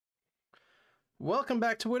Welcome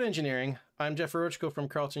back to Wood Engineering. I'm Jeff Orochko from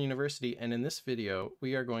Carleton University, and in this video,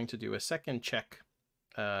 we are going to do a second check,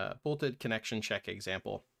 bolted connection check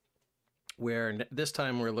example, where this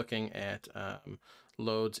time we're looking at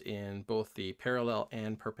loads in both the parallel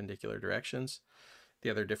and perpendicular directions. The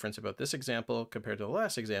other difference about this example compared to the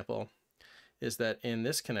last example is that in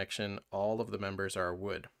this connection, all of the members are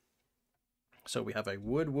wood. So we have a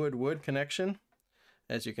wood connection.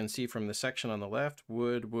 As you can see from the section on the left,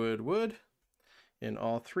 wood in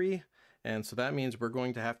all three. And so that means we're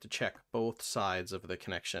going to have to check both sides of the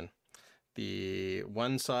connection. The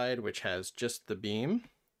one side, which has just the beam,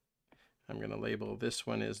 I'm going to label this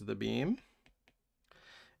one as the beam.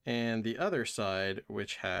 And the other side,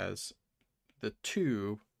 which has the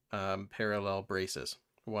two parallel braces,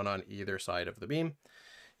 one on either side of the beam.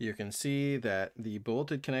 You can see that the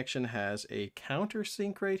bolted connection has a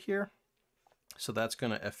countersink right here. So that's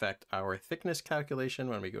going to affect our thickness calculation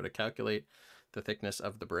when we go to calculate the thickness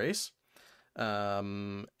of the brace. You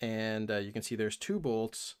can see there's two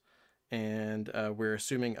bolts, and we're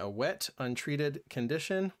assuming a wet, untreated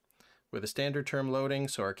condition with a standard term loading.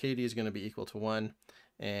 So our KD is going to be equal to 1.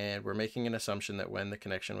 And we're making an assumption that when the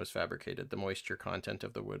connection was fabricated, the moisture content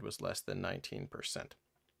of the wood was less than 19%.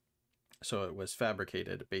 So it was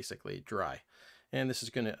fabricated basically dry. And this is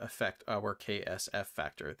going to affect our KSF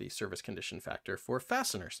factor, the service condition factor for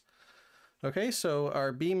fasteners. Okay, so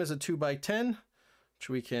our beam is a 2x10, which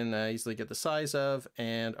we can easily get the size of,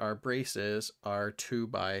 and our braces are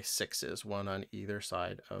 2x6s, one on either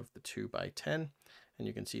side of the 2x10. And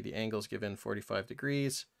you can see the angles given 45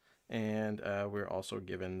 degrees, and we're also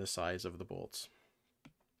given the size of the bolts.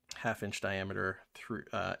 1/2 inch diameter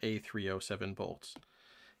A307 bolts.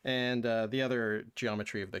 And the other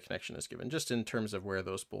geometry of the connection is given just in terms of where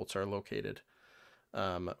those bolts are located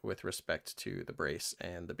with respect to the brace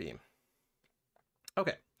and the beam.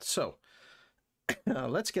 Okay, so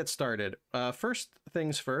let's get started. First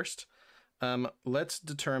things first, let's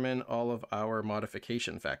determine all of our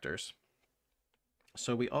modification factors.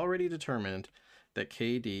 So we already determined that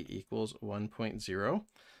KD equals 1.0.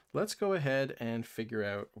 Let's go ahead and figure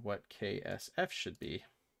out what KSF should be,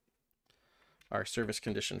 our service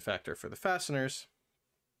condition factor for the fasteners.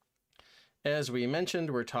 As we mentioned,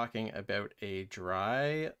 we're talking about a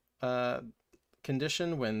dry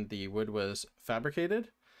condition when the wood was fabricated,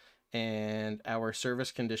 and our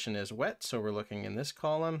service condition is wet, so we're looking in this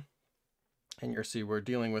column, and you'll see we're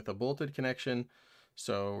dealing with a bolted connection.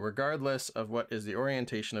 So regardless of what is the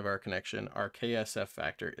orientation of our connection, our KSF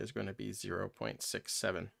factor is going to be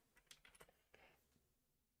 0.67.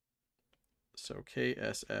 So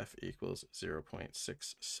KSF equals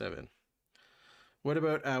 0.67. What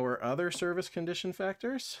about our other service condition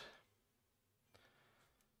factors?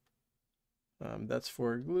 That's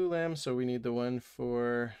for glulam, so we need the one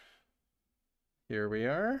for, here we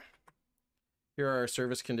are. Here are our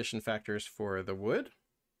service condition factors for the wood.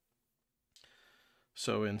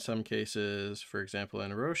 So in some cases, for example,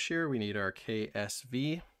 in row shear, we need our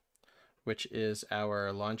KSV, which is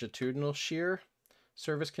our longitudinal shear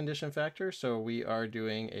service condition factor. So we are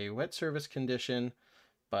doing a wet service condition,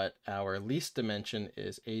 but our least dimension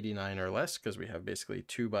is 89 or less because we have basically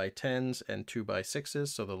 2x10s and 2x6s.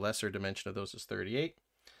 So the lesser dimension of those is 38.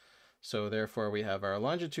 So therefore we have our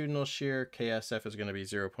longitudinal shear, KSF is going to be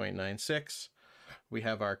 0.96. We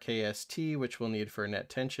have our KST, which we'll need for net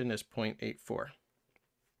tension, is 0.84.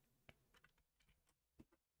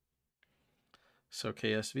 So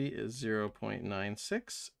KSV is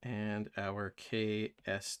 0.96 and our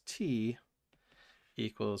KST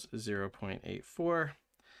equals 0.84.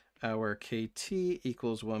 Our KT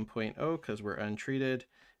equals 1.0 because we're untreated,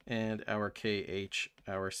 and our KH,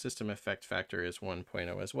 our system effect factor, is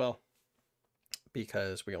 1.0 as well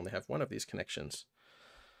because we only have one of these connections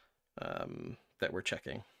that we're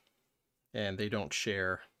checking, and they don't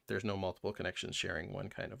share. There's no multiple connections sharing one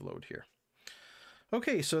kind of load here.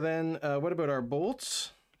 Okay, so then what about our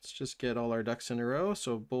bolts? Let's just get all our ducks in a row.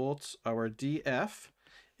 So bolts, our DF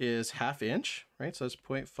is 1/2 inch, right? So that's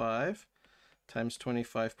 0.5 times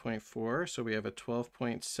 25.4. So we have a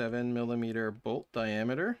 12.7 millimeter bolt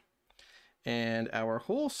diameter. And our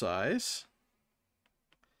hole size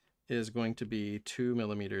is going to be 2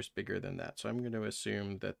 millimeters bigger than that. So I'm going to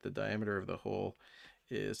assume that the diameter of the hole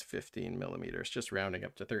is 15 millimeters, just rounding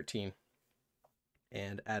up to 13.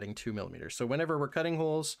 And adding 2 millimeters. So whenever we're cutting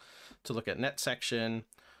holes to look at net section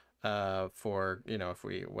for,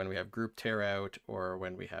 when we have group tear out or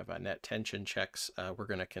when we have net tension checks, we're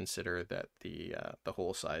going to consider that the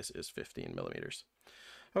hole size is 15 millimeters.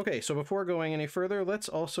 Okay, so before going any further, let's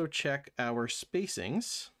also check our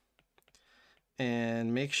spacings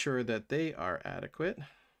and make sure that they are adequate.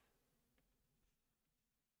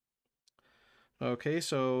 Okay,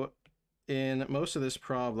 so in most of this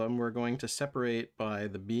problem, we're going to separate by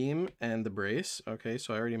the beam and the brace. Okay,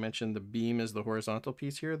 so I already mentioned the beam is the horizontal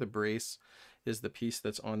piece here. The brace is the piece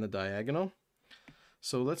that's on the diagonal.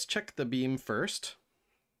 So let's check the beam first.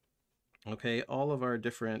 Okay, all of our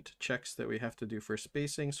different checks that we have to do for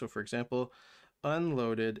spacing. So for example,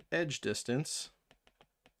 unloaded edge distance.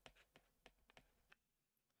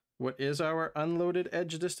 What is our unloaded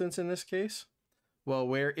edge distance in this case? Well,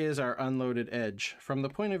 where is our unloaded edge? From the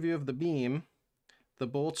point of view of the beam, the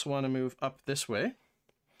bolts want to move up this way.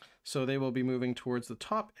 So they will be moving towards the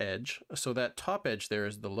top edge. So that top edge there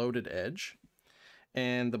is the loaded edge.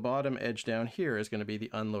 And the bottom edge down here is going to be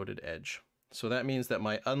the unloaded edge. So that means that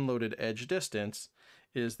my unloaded edge distance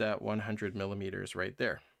is that 100 millimeters right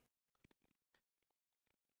there.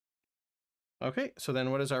 Okay, so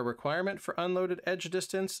then what is our requirement for unloaded edge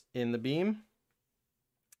distance in the beam?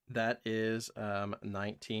 That is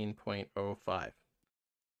 19.05.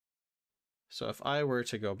 So if I were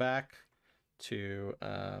to go back to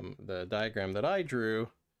the diagram that I drew,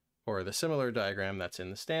 or the similar diagram that's in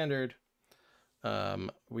the standard,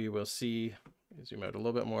 we will see, zoom out a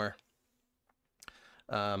little bit more,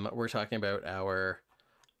 we're talking about our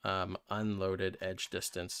unloaded edge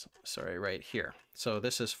distance, sorry, right here. So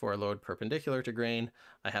this is for load perpendicular to grain.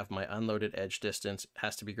 I have my unloaded edge distance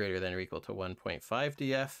has to be greater than or equal to 1.5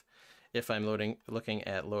 df. If I'm looking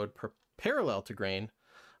at load parallel to grain,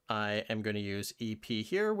 I am going to use EP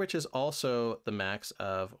here, which is also the max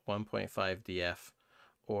of 1.5 df,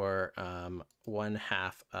 or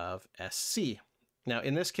 1/2 of SC. Now,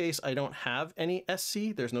 in this case, I don't have any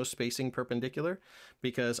SC. There's no spacing perpendicular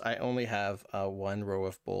because I only have one row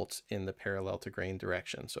of bolts in the parallel to grain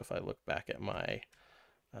direction. So if I look back at my,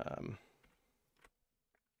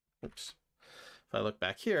 if I look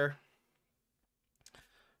back here,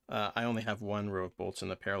 I only have one row of bolts in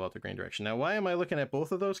the parallel to grain direction. Now, why am I looking at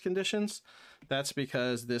both of those conditions? That's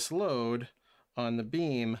because this load on the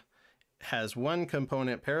beam has one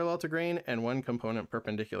component parallel to grain and one component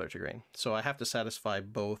perpendicular to grain. So I have to satisfy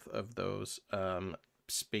both of those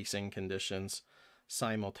spacing conditions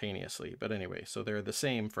simultaneously. But anyway, so they're the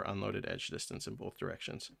same for unloaded edge distance in both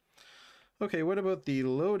directions. Okay, what about the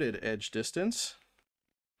loaded edge distance?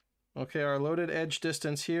 Okay, our loaded edge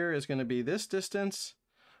distance here is going to be this distance,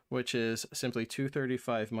 which is simply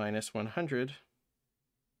 235 minus 100.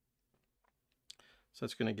 So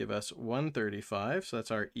that's going to give us 135. So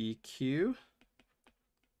that's our EQ,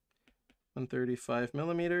 135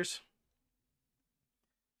 millimeters.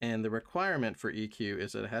 And the requirement for EQ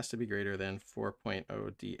is that it has to be greater than 4.0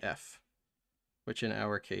 df, which in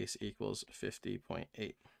our case equals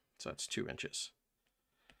 50.8. So that's 2 inches.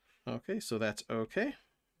 Okay, so that's okay.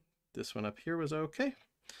 This one up here was okay.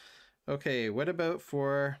 Okay, what about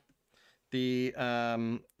for the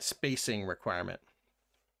spacing requirement?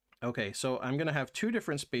 Okay, so I'm going to have two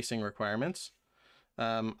different spacing requirements.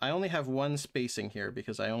 I only have one spacing here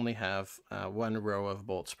because I only have one row of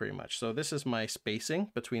bolts pretty much. So this is my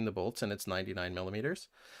spacing between the bolts and it's 99 millimeters.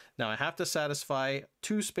 Now I have to satisfy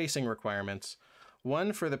two spacing requirements,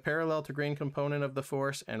 one for the parallel to grain component of the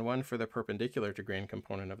force and one for the perpendicular to grain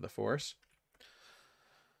component of the force.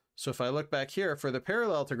 So if I look back here for the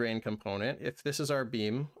parallel to grain component, if this is our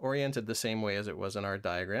beam oriented the same way as it was in our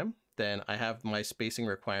diagram, then I have my spacing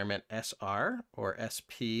requirement SR or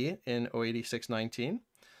SP in 08619.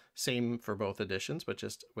 Same for both editions, but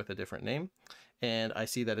just with a different name. And I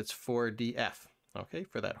see that it's 4 df, okay,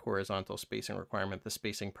 for that horizontal spacing requirement, the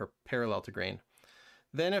spacing parallel to grain.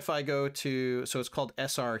 Then if I go to, so it's called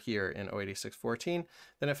SR here in 08614.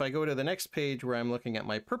 Then if I go to the next page where I'm looking at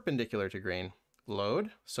my perpendicular to grain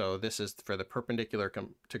load, so this is for the perpendicular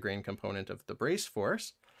to grain component of the brace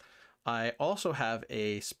force, I also have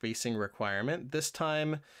a spacing requirement. This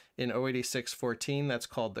time in 08614, that's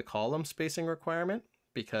called the column spacing requirement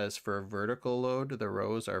because for vertical load, the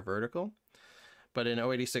rows are vertical. But in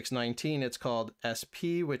 08619, it's called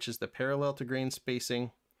SP, which is the parallel to grain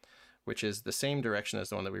spacing, which is the same direction as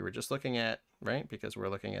the one that we were just looking at, right? Because we're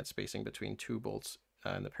looking at spacing between two bolts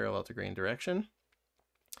in the parallel to grain direction.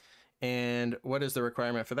 And what is the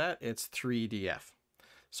requirement for that? It's 3 df.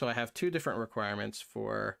 So I have two different requirements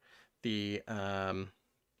for the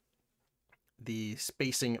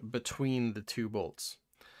spacing between the two bolts.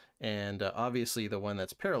 And obviously the one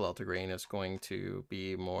that's parallel to grain is going to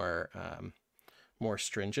be more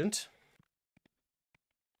stringent.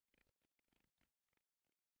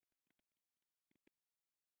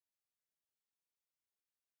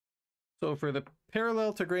 So for the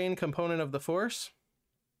parallel to grain component of the force,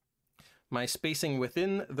 my spacing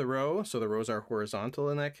within the row, so the rows are horizontal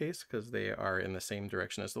in that case because they are in the same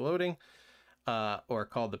direction as the loading, or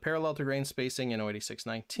called the parallel to grain spacing in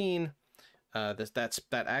 08619.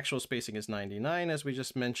 That actual spacing is 99, as we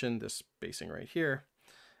just mentioned, this spacing right here.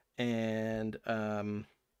 And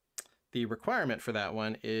the requirement for that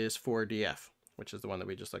one is 4df, which is the one that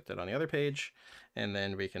we just looked at on the other page. And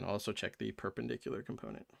then we can also check the perpendicular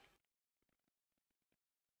component.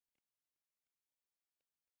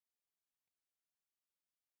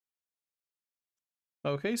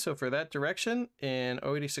 Okay, so for that direction, in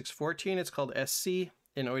 08614, it's called SC.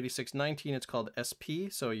 In 08619, it's called SP.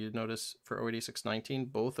 So you notice for 08619,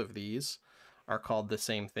 both of these are called the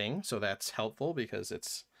same thing. So that's helpful because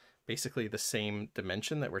it's basically the same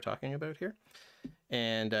dimension that we're talking about here.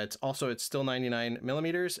 And it's still 99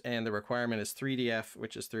 millimeters, and the requirement is 3df,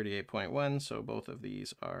 which is 38.1. So both of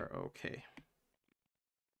these are okay.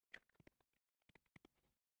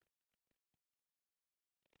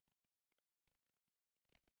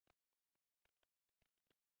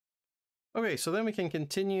 Okay, so then we can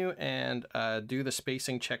continue and do the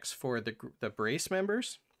spacing checks for the brace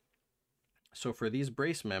members. So for these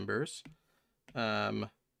brace members,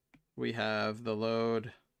 we have the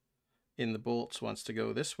load in the bolts wants to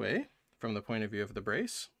go this way from the point of view of the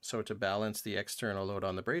brace. So to balance the external load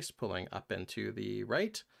on the brace pulling up and to the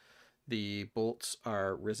right, the bolts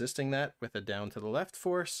are resisting that with a down to the left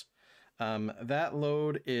force. That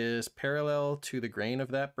load is parallel to the grain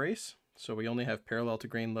of that brace. So we only have parallel to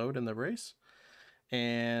grain load in the brace.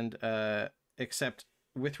 And except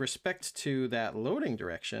with respect to that loading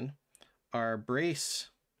direction, our brace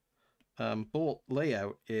bolt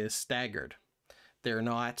layout is staggered. They're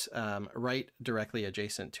not right directly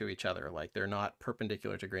adjacent to each other. Like they're not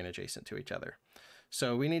perpendicular to grain adjacent to each other.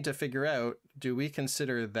 So we need to figure out, do we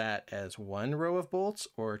consider that as one row of bolts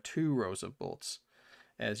or two rows of bolts?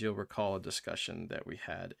 As you'll recall, a discussion that we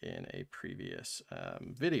had in a previous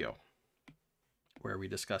video where we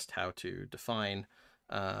discussed how to define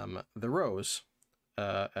the rows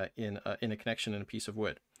in a connection in a piece of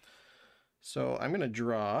wood. So I'm going to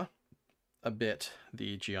draw a bit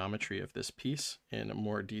the geometry of this piece in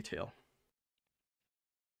more detail.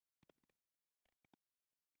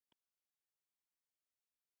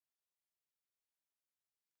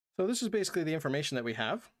 So this is basically the information that we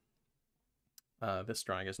have. This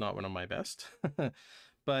drawing is not one of my best,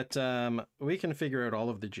 but we can figure out all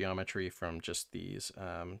of the geometry from just these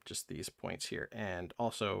points here. And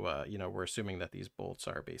also, you know, we're assuming that these bolts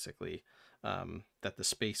are basically, that the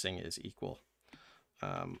spacing is equal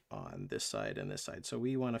on this side and this side. So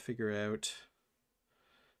we want to figure out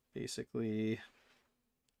basically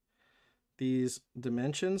these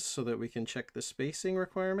dimensions so that we can check the spacing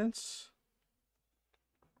requirements.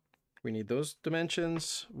 We need those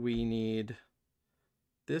dimensions. We need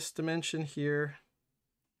this dimension here.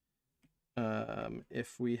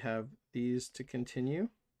 If we have these to continue,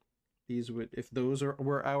 these would, if those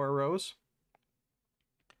were our rows,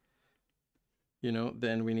 you know,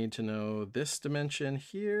 then we need to know this dimension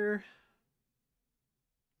here,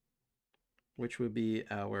 which would be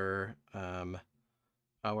our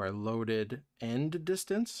loaded end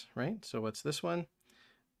distance, right? So what's this one?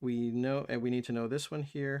 We know, and we need to know this one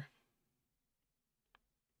here.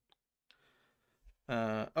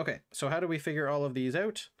 Okay, so how do we figure all of these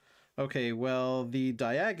out? Okay, well, the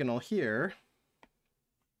diagonal here,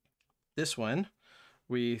 this one,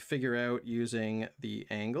 we figure out using the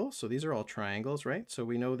angle. So these are all triangles, right? So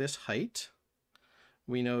we know this height,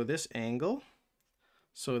 we know this angle.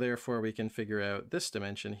 So therefore we can figure out this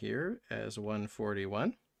dimension here as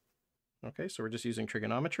 141. Okay, so we're just using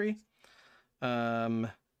trigonometry. This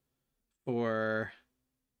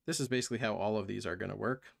is basically how all of these are going to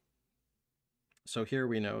work. So here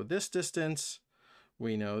we know this distance,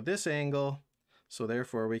 we know this angle, so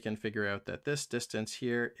therefore we can figure out that this distance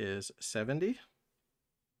here is 70.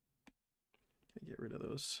 Get rid of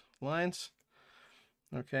those lines.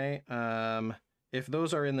 Okay, if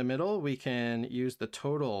those are in the middle, we can use the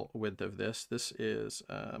total width of this. This is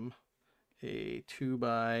a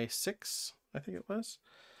 2x6, I think it was.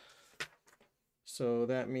 So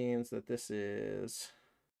that means that this is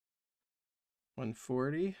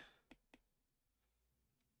 140.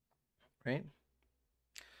 Right?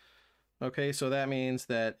 Okay, so that means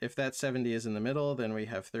that if that 70 is in the middle, then we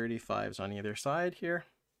have 35s on either side here.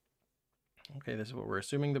 Okay, this is what we're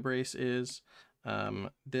assuming the brace is.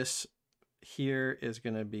 This here is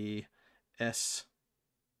going to be SC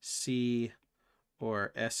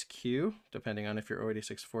or SQ, depending on if you're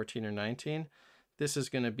 08614 or 19. This is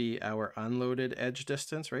going to be our unloaded edge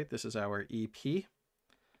distance, right? This is our EP.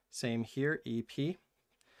 Same here, EP.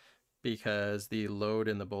 Because the load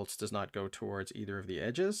in the bolts does not go towards either of the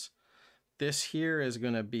edges. This here is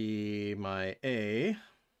going to be my A.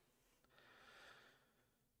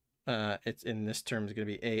 It's in this term is going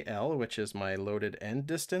to be AL, which is my loaded end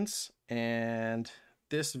distance. And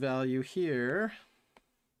this value here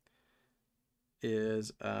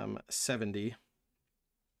is 70,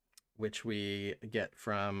 which we get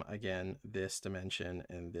from, again, this dimension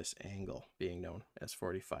and this angle being known as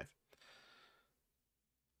 45.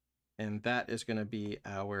 And that is going to be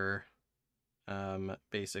our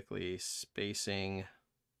basically spacing.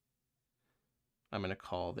 I'm going to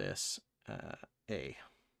call this A.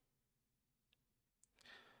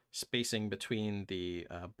 Spacing between the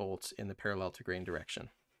bolts in the parallel to grain direction.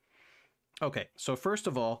 Okay, so first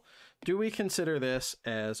of all, do we consider this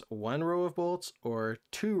as one row of bolts or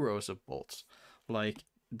two rows of bolts? Like,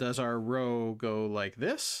 does our row go like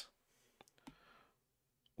this?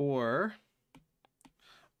 Or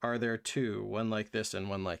are there two, one like this and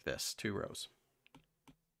one like this, two rows?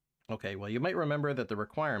 Okay, well, you might remember that the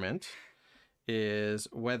requirement is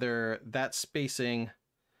whether that spacing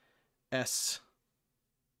the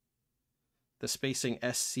spacing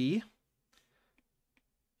SC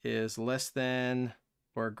is less than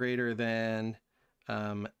or greater than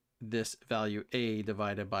this value A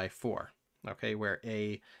divided by 4, okay, where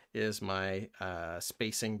A is my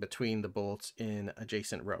spacing between the bolts in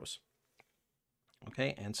adjacent rows.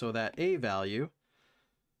 Okay, and so that A value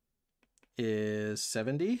is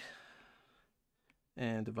 70,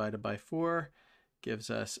 and divided by 4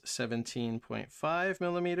 gives us 17.5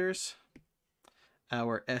 millimeters.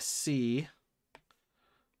 Our SC,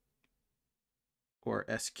 or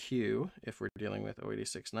SQ, if we're dealing with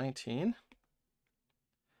 08619,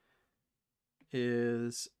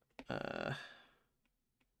 is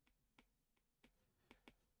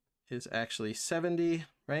actually 70,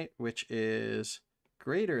 right? Which is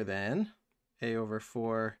greater than A over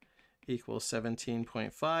 4 equals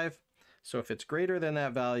 17.5. So if it's greater than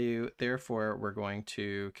that value, therefore we're going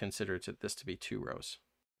to consider this to be two rows.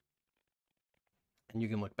 And you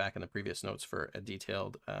can look back in the previous notes for a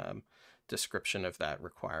detailed description of that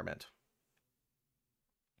requirement.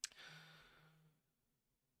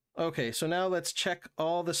 Okay, so now let's check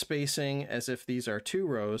all the spacing as if these are two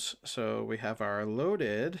rows. So we have our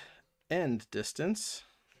loaded end distance.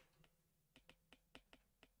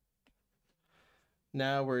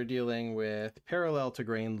 Now we're dealing with parallel to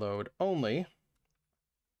grain load only,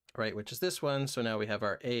 right, which is this one. So now we have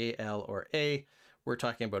our AL or A. We're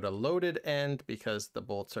talking about a loaded end because the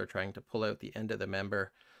bolts are trying to pull out the end of the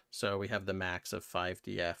member. So we have the max of 5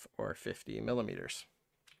 df or 50 millimeters.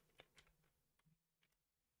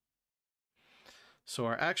 So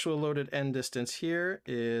our actual loaded end distance here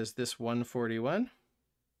is this 141.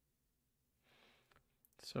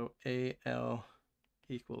 So AL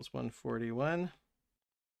equals 141.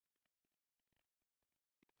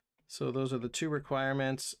 So those are the two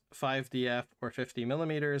requirements, 5 df or 50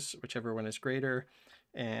 millimeters, whichever one is greater.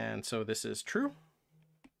 And so this is true.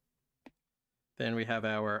 Then we have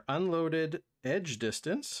our unloaded edge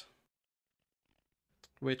distance,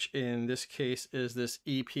 which in this case is this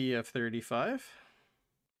EP of 35.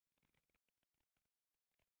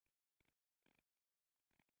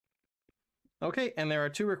 Okay, and there are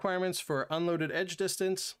two requirements for unloaded edge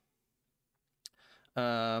distance.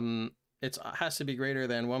 It has to be greater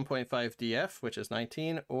than 1.5 df, which is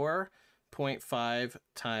 19, or 0.5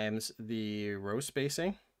 times the row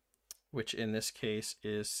spacing, which in this case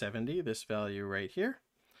is 70, this value right here.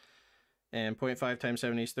 And 0.5 times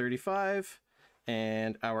 70 is 35,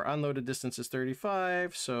 and our unloaded distance is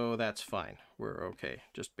 35, so that's fine. We're okay,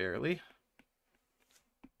 just barely.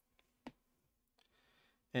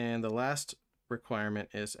 And the last requirement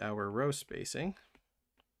is our row spacing,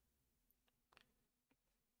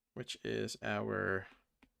 which is our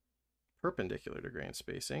perpendicular to grain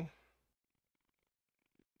spacing.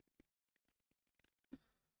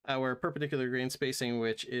 Our perpendicular grain spacing,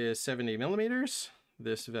 which is 70 millimeters,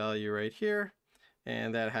 this value right here,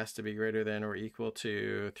 and that has to be greater than or equal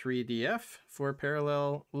to 3 df for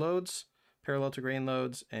parallel loads, parallel to grain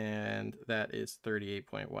loads, and that is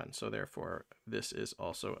 38.1. So therefore, this is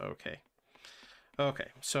also okay. Okay,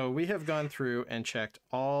 so we have gone through and checked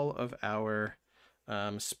all of our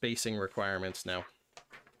spacing requirements now.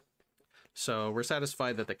 So we're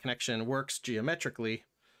satisfied that the connection works geometrically,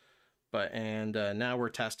 and now we're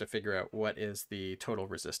tasked to figure out what is the total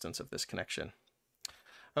resistance of this connection.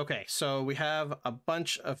 Okay, so we have a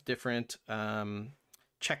bunch of different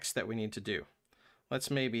checks that we need to do.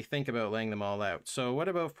 Let's maybe think about laying them all out. So what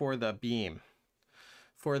about for the beam?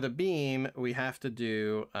 For the beam, we have to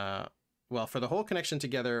do, well, for the whole connection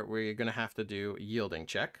together, we're going to have to do a yielding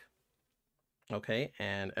check. Okay,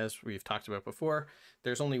 and as we've talked about before,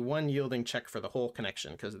 there's only one yielding check for the whole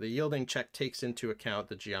connection because the yielding check takes into account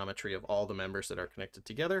the geometry of all the members that are connected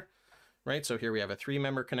together, right? So here we have a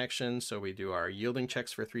 3-member connection, so we do our yielding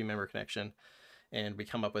checks for a 3-member connection, and we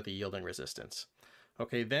come up with a yielding resistance.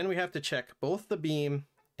 Okay, then we have to check both the beam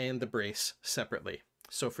and the brace separately.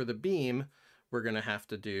 So for the beam, we're going to have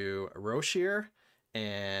to do a row shear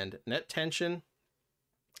and net tension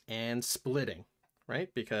and splitting, right?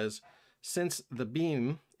 Because since the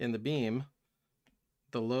beam,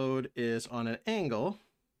 the load is on an angle,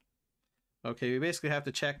 okay, we basically have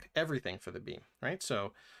to check everything for the beam, right?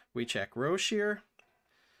 So we check row shear.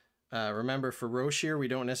 Remember, for row shear, we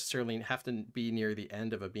don't necessarily have to be near the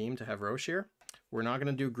end of a beam to have row shear. We're not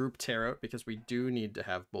going to do group tear out because we do need to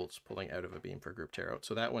have bolts pulling out of a beam for group tear out.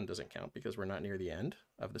 So that one doesn't count because we're not near the end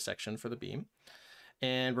of the section for the beam.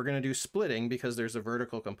 And we're going to do splitting because there's a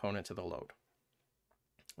vertical component to the load.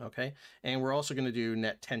 Okay, and we're also going to do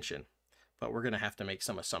net tension, but we're going to have to make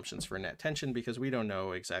some assumptions for net tension because we don't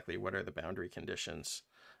know exactly what are the boundary conditions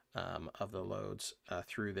of the loads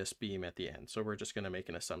through this beam at the end. So we're just going to make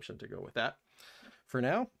an assumption to go with that for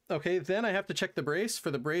now. Okay, then I have to check the brace.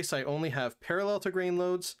 For the brace, I only have parallel to grain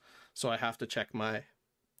loads, so I have to check my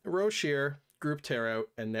row shear, group tear out,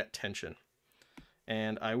 and net tension.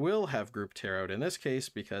 And I will have group tear out in this case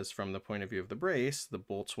because from the point of view of the brace, the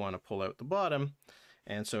bolts want to pull out the bottom,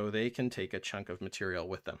 and so they can take a chunk of material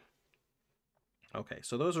with them. Okay,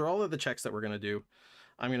 so those are all of the checks that we're going to do.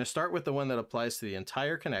 I'm going to start with the one that applies to the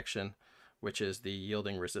entire connection, which is the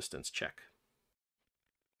yielding resistance check.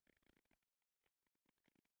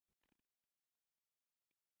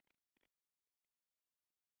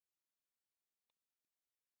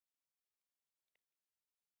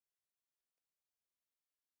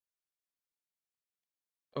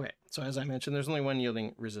 Okay, so as I mentioned, there's only one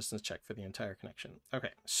yielding resistance check for the entire connection.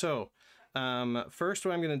 Okay, so first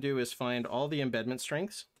what I'm going to do is find all the embedment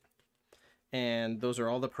strengths. And those are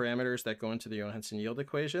all the parameters that go into the Johansson yield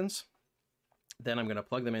equations. Then I'm going to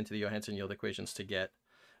plug them into the Johansson yield equations to get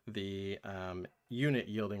the unit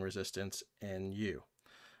yielding resistance, NU.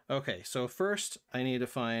 Okay, so first I need to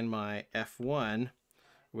find my F1,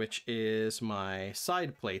 which is my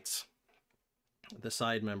side plates, the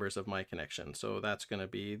side members of my connection. So that's going to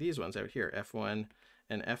be these ones out here, F1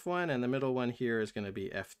 and F1, and the middle one here is going to be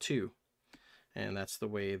F2. And that's the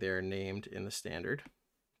way they're named in the standard.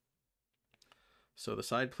 So the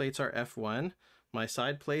side plates are F1. My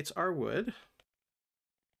side plates are wood.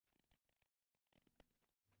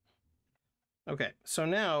 Okay, so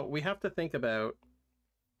now we have to think about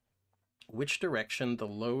which direction the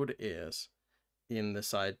load is in the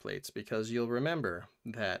side plates, because you'll remember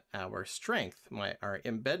that our strength, our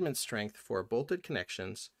embedment strength for bolted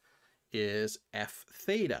connections is F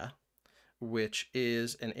theta, which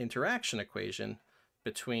is an interaction equation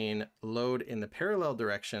between load in the parallel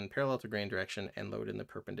direction, parallel to grain direction, and load in the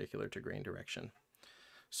perpendicular to grain direction.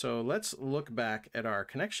 So let's look back at our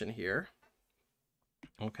connection here.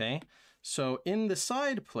 Okay, so in the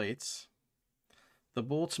side plates, the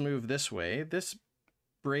bolts move this way. This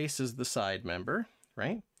brace is the side member,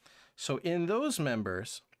 right? So in those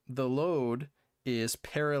members, the load is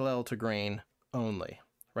parallel to grain only,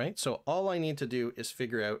 right? So all I need to do is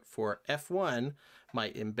figure out for F1,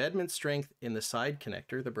 my embedment strength in the side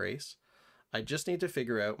connector, the brace. I just need to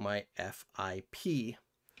figure out my FIP,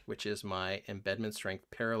 which is my embedment strength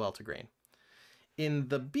parallel to grain. In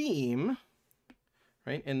the beam,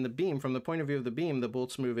 right? In the beam, from the point of view of the beam, the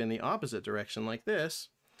bolts move in the opposite direction like this,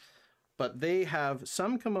 but they have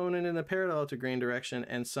some component in the parallel to grain direction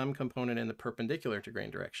and some component in the perpendicular to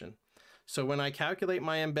grain direction. So when I calculate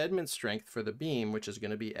my embedment strength for the beam, which is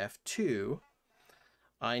going to be F2,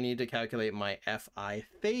 I need to calculate my Fi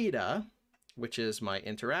theta, which is my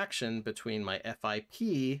interaction between my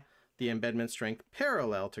FIP, the embedment strength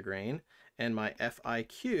parallel to grain, and my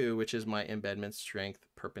FIQ, which is my embedment strength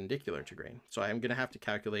perpendicular to grain. So I'm going to have to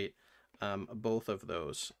calculate both of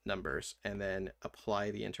those numbers and then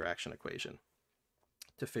apply the interaction equation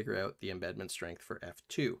to figure out the embedment strength for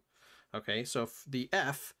F2. Okay, so the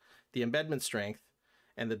F, the embedment strength,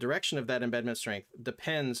 and the direction of that embedment strength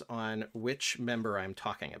depends on which member I'm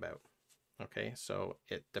talking about. Okay, so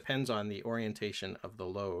it depends on the orientation of the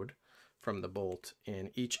load from the bolt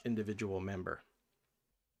in each individual member.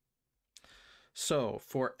 So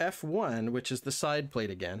for F1, which is the side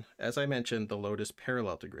plate again, as I mentioned, the load is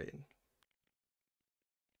parallel to grain.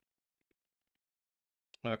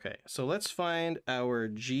 Okay, so let's find our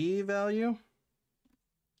G value,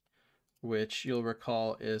 which you'll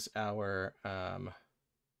recall is our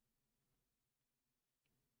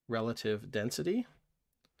relative density.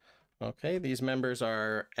 Okay, these members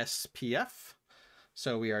are SPF.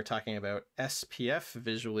 So we are talking about SPF,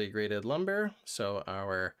 visually graded lumber. So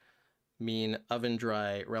our mean oven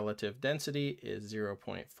dry relative density is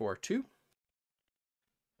 0.42.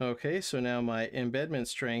 Okay, so now my embedment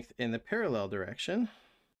strength in the parallel direction.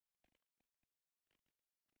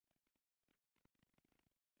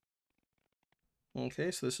 Okay,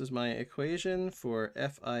 so this is my equation for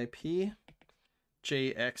FIP.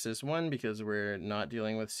 JX is 1 because we're not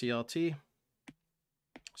dealing with CLT.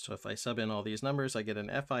 So if I sub in all these numbers, I get an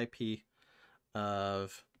FIP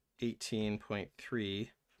of 18.3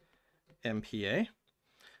 MPa.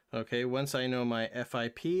 Okay, once I know my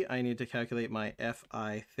FIP, I need to calculate my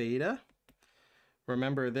FI theta.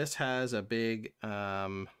 Remember, this has a big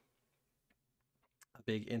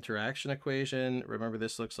interaction equation. Remember,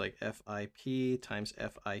 this looks like FIP times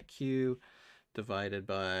FIQ divided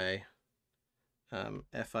by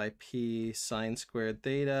FIP sine squared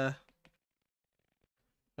theta.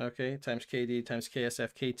 Okay, times KD times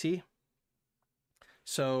KSF KT.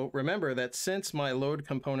 So remember that since my load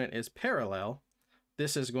component is parallel,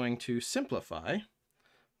 this is going to simplify.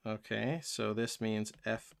 Okay, so this means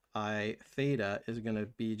FI theta is going to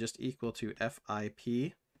be just equal to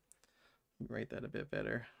FIP. Write that a bit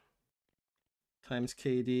better. Times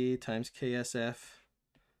KD times KSF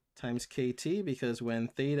times KT, because when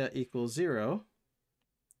theta equals 0,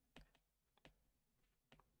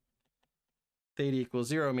 theta equals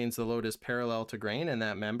 0 means the load is parallel to grain in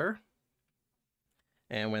that member.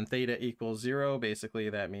 And when theta equals 0, basically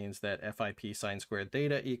that means that FIP sine squared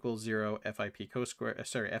theta equals 0,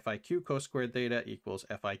 FIQ cosquared theta equals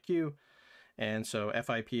FIQ. And so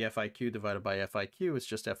FIP FIQ divided by FIQ is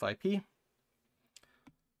just FIP.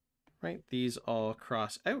 Right, these all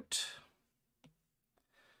cross out.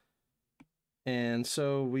 And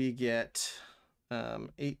so we get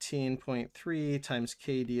 18.3 times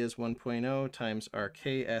KD is 1.0 times our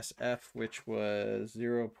KSF, which was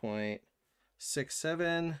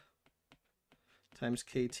 0.67 times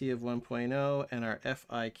KT of 1.0, and our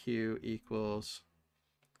FIQ equals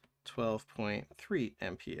 12.3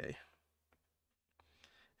 MPa.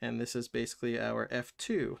 And this is basically our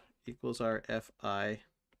F2 equals our FI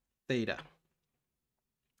theta.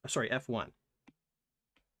 Sorry, F1.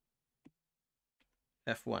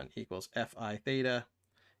 F1 equals FI theta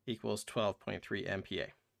equals 12.3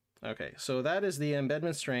 MPa. Okay, so that is the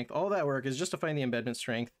embedment strength. All that work is just to find the embedment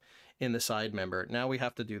strength in the side member. Now we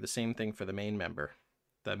have to do the same thing for the main member,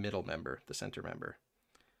 the middle member, the center member,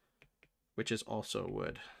 which is also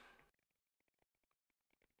wood.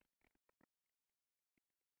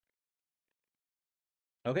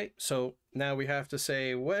 Okay, so now we have to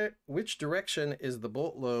say which direction is the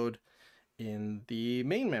bolt load in the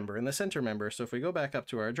main member, in the center member. So if we go back up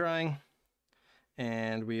to our drawing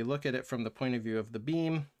and we look at it from the point of view of the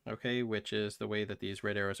beam, okay, which is the way that these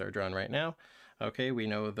red arrows are drawn right now. Okay, we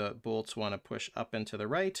know the bolts want to push up and to the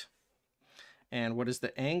right. And what is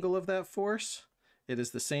the angle of that force? It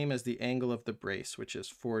is the same as the angle of the brace, which is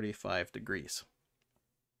 45 degrees.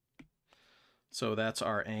 So that's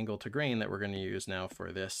our angle to grain that we're going to use now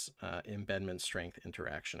for this embedment strength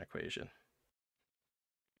interaction equation.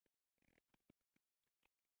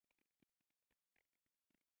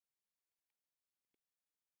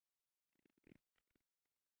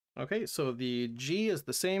 Okay, so the G is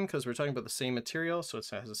the same because we're talking about the same material, so it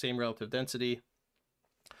has the same relative density.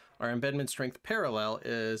 Our embedment strength parallel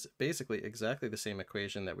is basically exactly the same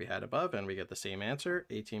equation that we had above, and we get the same answer,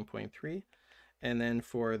 18.3. And then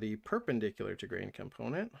for the perpendicular to grain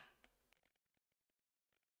component,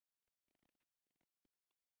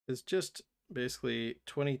 is just basically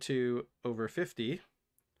 22 over 50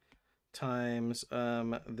 times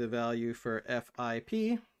the value for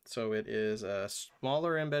FIP. So it is a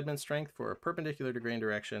smaller embedment strength for a perpendicular to grain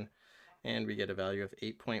direction, and we get a value of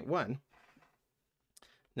 8.1.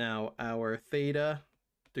 Now our theta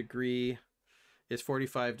degree is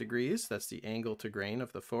 45 degrees. That's the angle to grain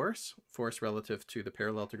of the force relative to the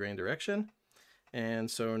parallel to grain direction. And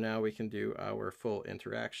so now we can do our full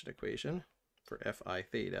interaction equation for FI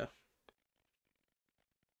theta.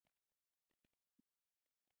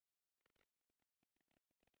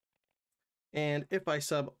 And if I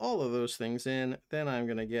sub all of those things in, then I'm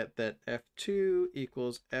going to get that F2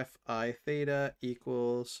 equals FI theta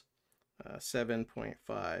equals 7.5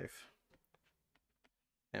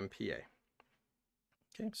 MPa.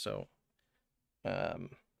 Okay, so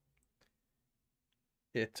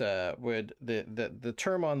it would the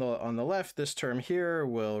term on the left, this term here,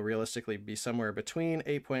 will realistically be somewhere between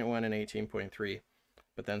 8.1 and 18.3,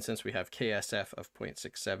 but then since we have KSF of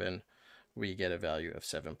 0.67, we get a value of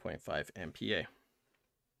 7.5 MPa.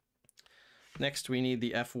 Next, we need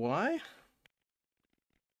the Fy.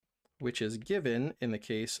 which is given in the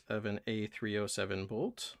case of an A307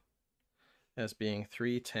 bolt as being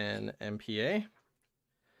 310 MPa.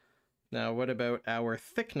 Now, what about our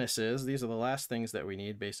thicknesses? These are the last things that we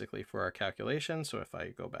need basically for our calculation. So if I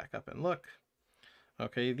go back up and look,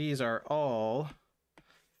 okay, these are all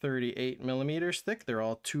 38 millimeters thick. They're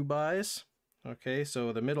all 2x. Okay,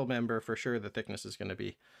 so the middle member, for sure, the thickness is going to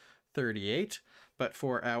be 38. But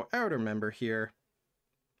for our outer member here,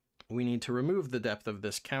 we need to remove the depth of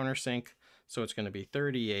this countersink. So it's going to be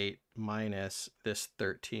 38 minus this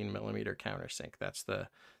 13 millimeter countersink. That's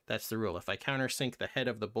the rule. If I countersink the head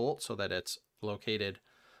of the bolt so that it's located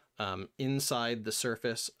inside the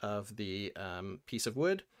surface of the piece of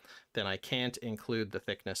wood, then I can't include the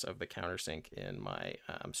thickness of the countersink in my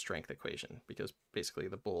strength equation, because basically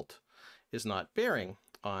the bolt is not bearing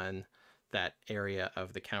on that area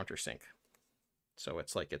of the countersink. So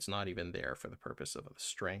it's like it's not even there for the purpose of the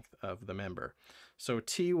strength of the member. So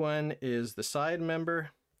T1 is the side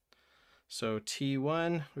member. So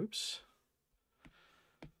T1,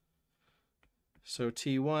 So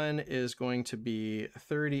T1 is going to be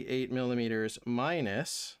 38 millimeters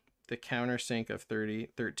minus the countersink of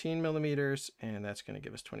 13 millimeters, and that's going to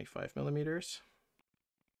give us 25 millimeters.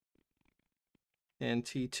 And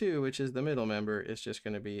T2, which is the middle member, is just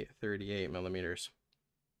going to be 38 millimeters.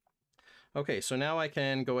 Okay, so now I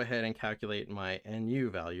can go ahead and calculate my NU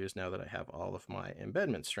values now that I have all of my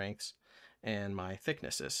embedment strengths and my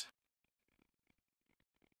thicknesses.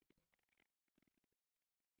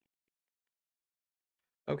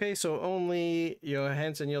 Okay, so only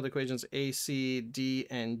Johansen yield equations A, C, D,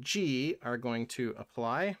 and G are going to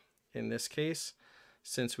apply in this case,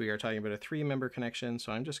 since we are talking about a 3-member connection.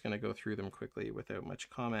 So I'm just going to go through them quickly without much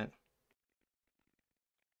comment.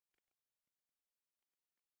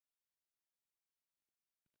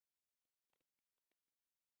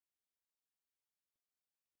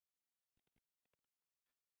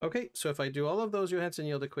 Okay, so if I do all of those Johansen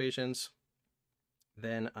yield equations,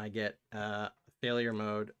 then I get a failure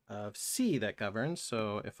mode of C that governs.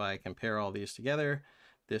 So if I compare all these together,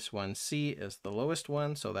 this one C is the lowest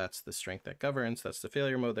one, so that's the strength that governs. That's the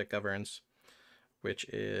failure mode that governs, which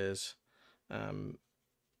is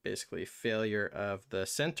basically failure of the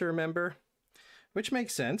center member, which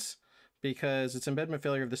makes sense because it's embedment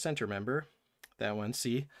failure of the center member, that one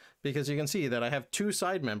C, because you can see that I have 2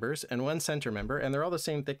 side members and 1 center member, and they're all the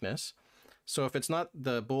same thickness. So if it's not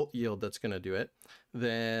the bolt yield that's going to do it,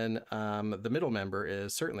 then the middle member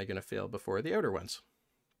is certainly going to fail before the outer ones,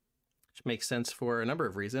 which makes sense for a number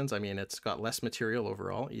of reasons. I mean, it's got less material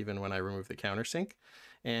overall, even when I remove the countersink,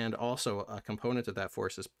 and also a component of that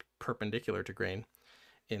force is perpendicular to grain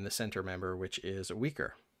in the center member, which is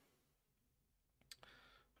weaker.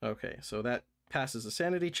 Okay, so that passes the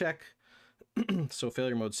sanity check. So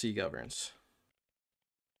failure mode C governs.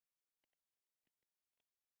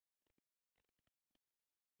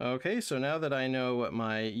 Okay, so now that I know what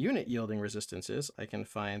my unit yielding resistance is, I can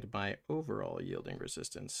find my overall yielding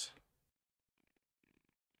resistance.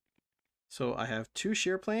 So I have 2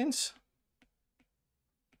 shear planes,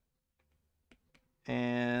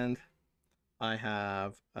 and I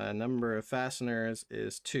have a number of fasteners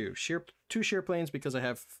is 2 shear planes because I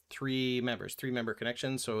have 3 members, 3-member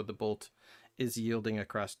connections, so the bolt is yielding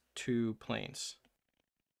across 2 planes.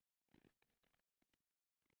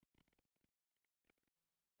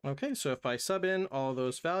 Okay, so if I sub in all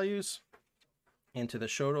those values into the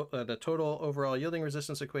total overall yielding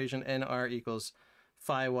resistance equation, NR equals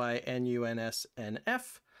phi y NU NS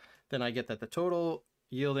NF, then I get that the total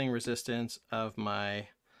yielding resistance of my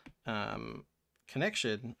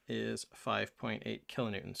connection is 5.8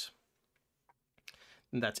 kilonewtons.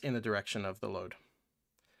 And that's in the direction of the load.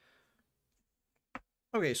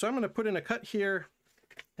 Okay, so I'm going to put in a cut here,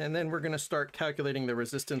 and then we're going to start calculating the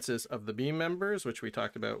resistances of the beam members, which we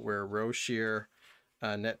talked about were row shear,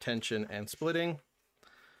 net tension, and splitting.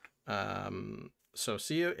 So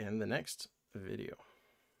see you in the next video.